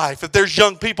on your life. If there's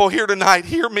young people here tonight,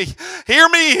 hear me. Hear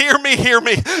me, hear me, hear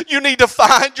me. You need to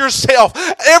find yourself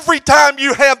every time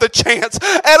you have the chance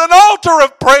at an altar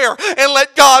of prayer and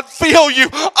let God fill you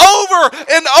over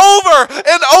and over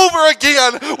and over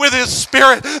again with his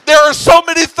Spirit. There are so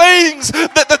many things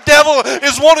that the devil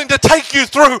is wanting to take you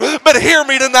through, but hear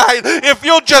me tonight. If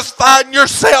you'll just find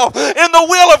yourself in the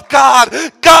will of God,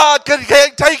 God can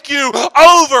take you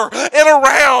over and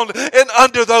around and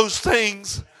under those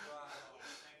things.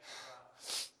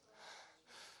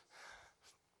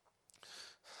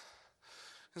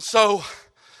 And so,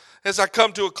 as I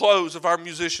come to a close, if our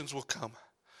musicians will come,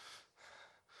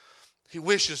 he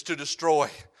wishes to destroy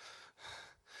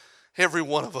every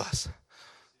one of us.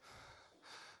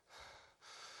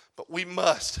 But we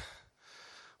must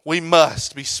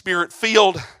be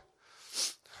Spirit-filled,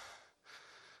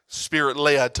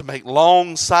 Spirit-led to make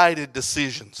long-sighted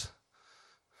decisions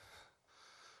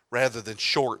rather than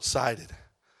short-sighted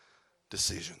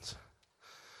decisions.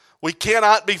 We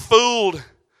cannot be fooled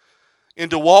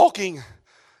into walking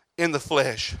in the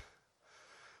flesh,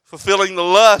 fulfilling the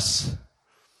lusts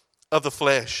of the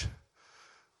flesh,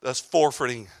 thus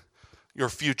forfeiting your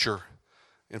future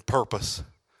and purpose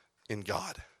in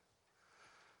God.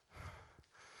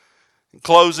 In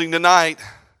closing tonight,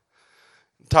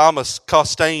 Thomas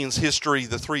Costain's history,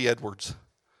 The Three Edwards.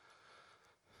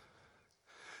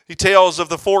 He tells of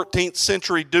the 14th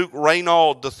century Duke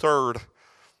Raynaud III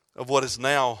of what is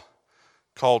now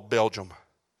called Belgium.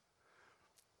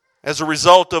 As a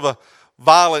result of a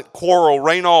violent quarrel,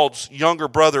 Raynaud's younger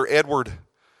brother Edward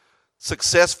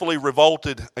successfully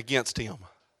revolted against him.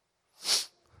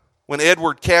 When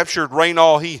Edward captured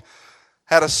Raynaud, he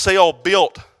had a cell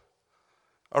built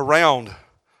around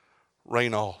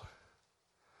Raynaud,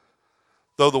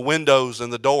 though the windows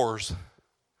and the doors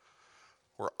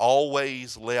were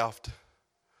always left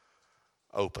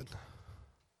open.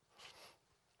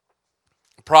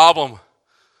 The problem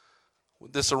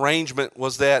with this arrangement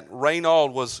was that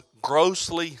Raynaud was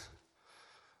grossly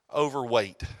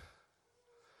overweight,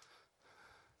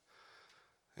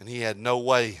 and he had no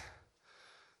way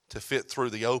to fit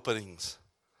through the openings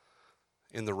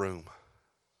in the room.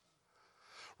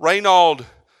 Raynaud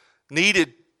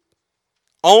needed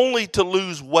only to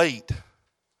lose weight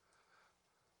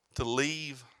to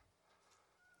leave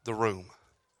the room.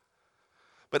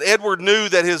 But Edward knew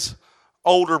that his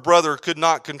older brother could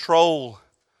not control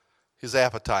his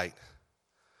appetite.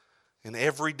 And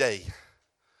every day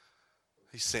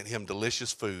he sent him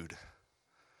delicious food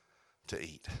to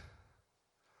eat.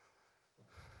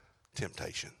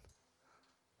 Temptation.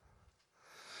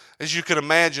 As you can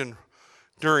imagine,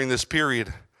 during this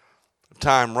period of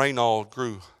time, Raynaud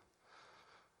grew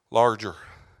larger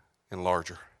and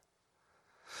larger.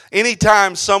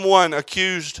 Anytime someone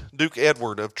accused Duke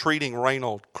Edward of treating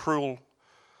Raynaud cruel,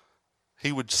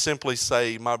 he would simply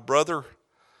say, "My brother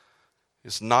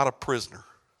is not a prisoner.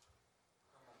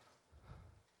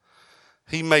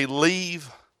 He may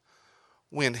leave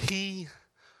when he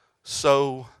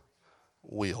so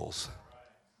wills."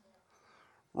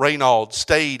 Raynaud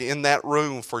stayed in that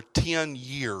room for 10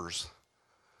 years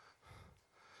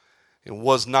and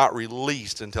was not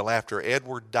released until after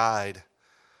Edward died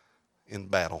in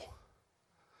battle.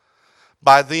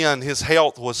 By then, his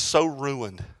health was so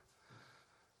ruined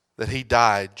that he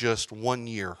died just 1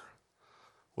 year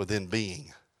within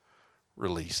being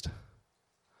released.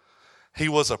 He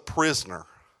was a prisoner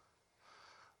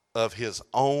of his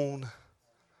own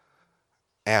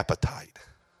appetite.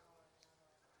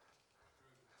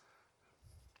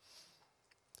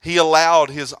 He allowed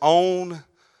his own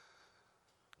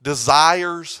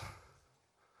desires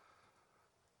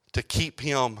to keep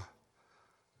him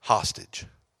hostage.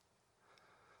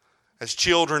 As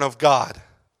children of God,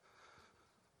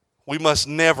 we must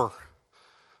never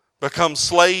become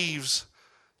slaves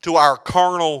to our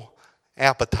carnal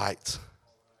appetites,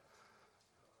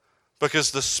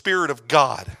 because the Spirit of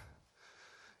God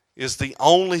is the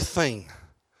only thing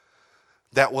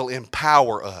that will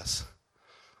empower us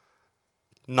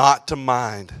not to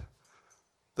mind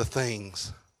the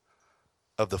things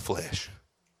of the flesh.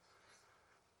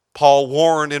 Paul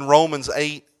warned in Romans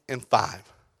 8:5,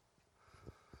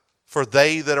 for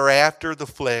they that are after the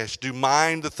flesh do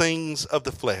mind the things of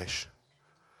the flesh,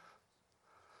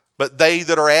 but they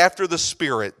that are after the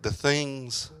Spirit, the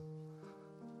things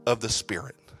of the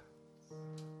Spirit.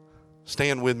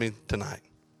 Stand with me tonight.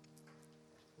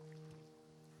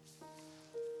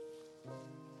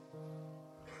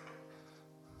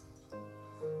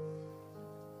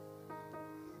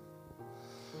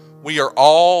 We are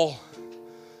all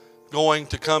going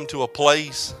to come to a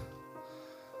place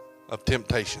of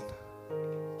temptation.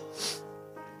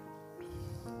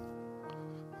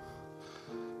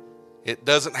 It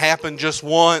doesn't happen just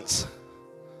once.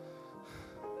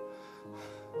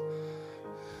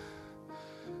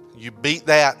 You beat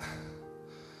that,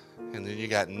 and then you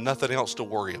got nothing else to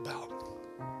worry about.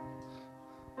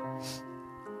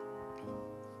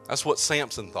 That's what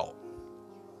Samson thought.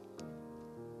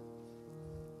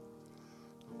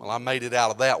 Well, I made it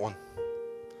out of that one.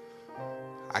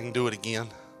 I can do it again.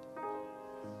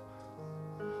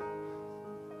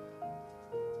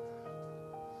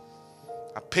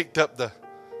 I picked up the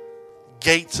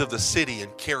gates of the city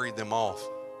and carried them off.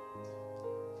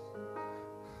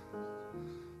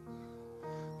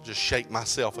 Just shake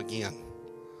myself again.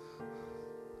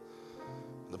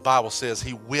 The Bible says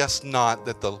he wist not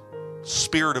that the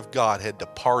Spirit of God had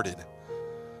departed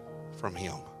from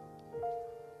him.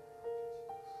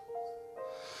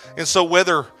 And so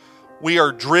whether we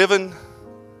are driven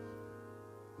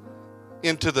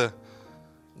into the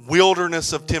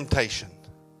wilderness of temptation,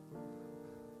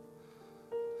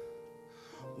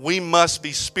 we must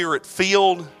be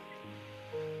Spirit-filled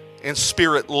and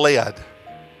Spirit-led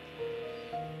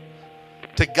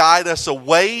to guide us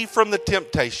away from the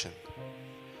temptation.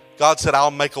 God said,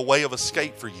 I'll make a way of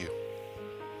escape for you.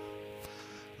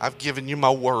 I've given you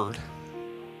my word.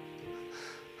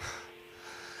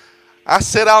 I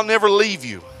said, I'll never leave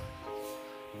you.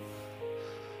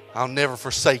 I'll never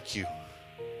forsake you.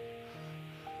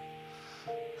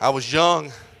 I was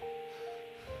young,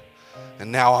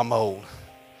 and now I'm old.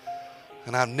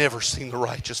 And I've never seen the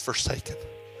righteous forsaken,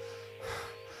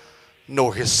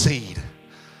 nor his seed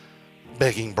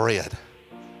begging bread.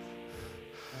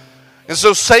 And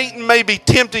so Satan may be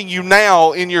tempting you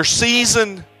now in your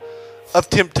season of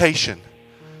temptation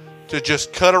to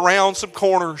just cut around some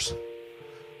corners,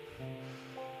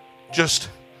 just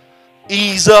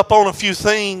ease up on a few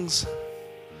things,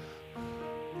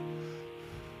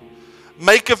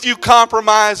 make a few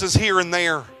compromises here and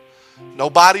there.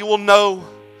 Nobody will know.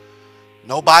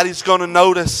 Nobody's going to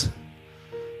notice.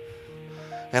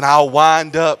 And I'll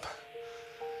wind up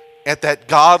at that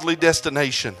godly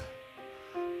destination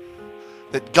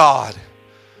that God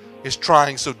is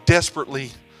trying so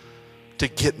desperately to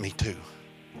get me to.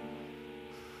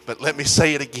 But let me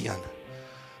say it again.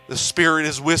 The Spirit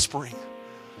is whispering.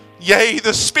 Yea,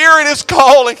 the Spirit is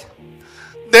calling.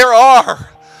 There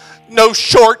are no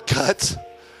shortcuts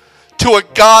to a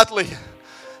godly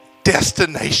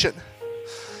destination.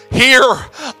 Hear,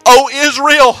 O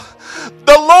Israel,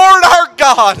 the Lord our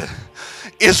God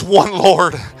is one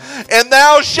Lord, and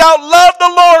thou shalt love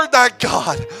the Lord thy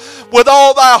God with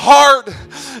all thy heart,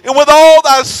 and with all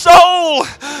thy soul,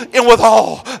 and with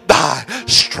all thy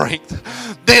strength.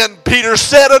 Then Peter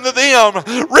said unto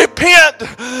them,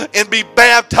 repent and be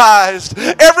baptized,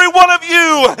 every one of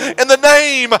you, in the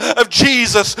name of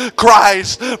Jesus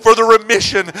Christ, for the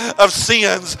remission of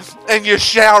sins, and you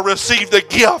shall receive the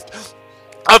gift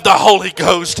of the Holy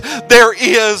Ghost. There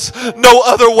is no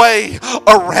other way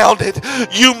around it.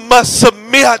 You must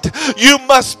submit. You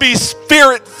must be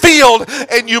Spirit-filled,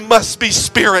 and you must be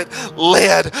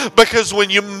Spirit-led. Because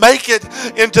when you make it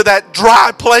into that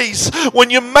dry place, when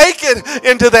you make it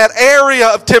into that area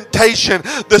of temptation,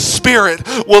 the Spirit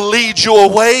will lead you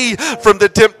away from the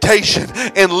temptation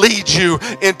and lead you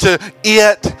into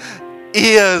it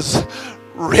is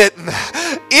written.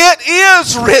 It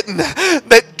is written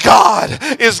that God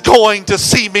is going to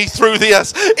see me through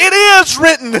this. It is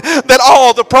written that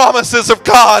all the promises of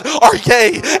God are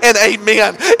yea and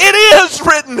amen. It is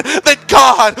written that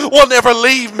God will never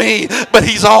leave me, but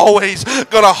He's always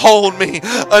going to hold me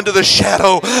under the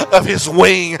shadow of His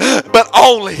wing. But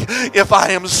only if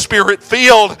I am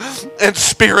Spirit-filled and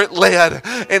Spirit-led.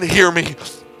 And hear me,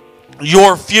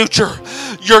 your future,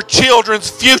 your children's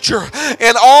future,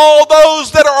 and all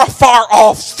those that are far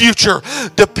off future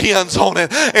depends on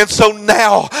it. And so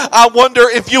now I wonder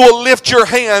if you will lift your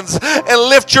hands and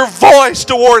lift your voice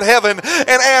toward heaven and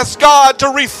ask God to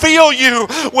refill you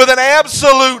with an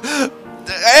absolute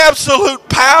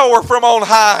power from on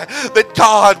high, that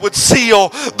God would seal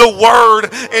the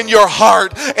word in your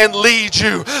heart and lead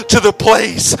you to the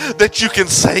place that you can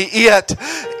say, it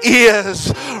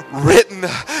is written.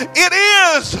 It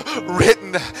is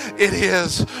written. It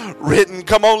is written.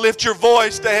 Come on, lift your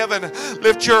voice to heaven.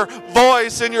 Lift your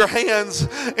voice in your hands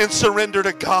and surrender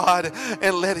to God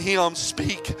and let Him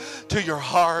speak to your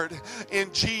heart.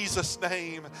 In Jesus'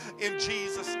 name. In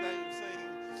Jesus' name.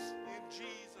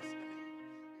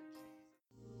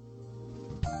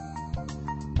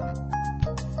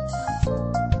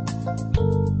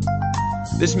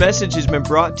 This message has been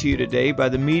brought to you today by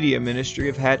the media ministry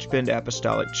of Hatchbend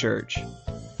Apostolic Church.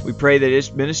 We pray that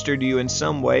it's ministered to you in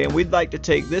some way, and we'd like to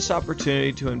take this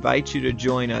opportunity to invite you to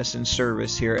join us in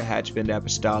service here at Hatchbend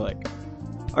Apostolic.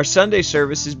 Our Sunday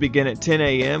services begin at 10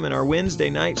 a.m. and our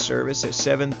Wednesday night service at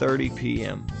 7:30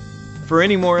 p.m. For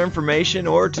any more information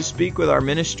or to speak with our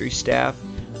ministry staff,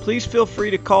 please feel free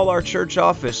to call our church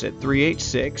office at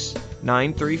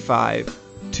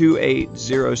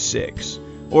 386-935-2806.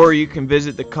 Or you can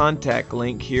visit the contact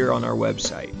link here on our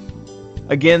website.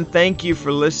 Again, thank you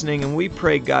for listening, and we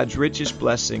pray God's richest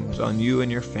blessings on you and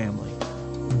your family.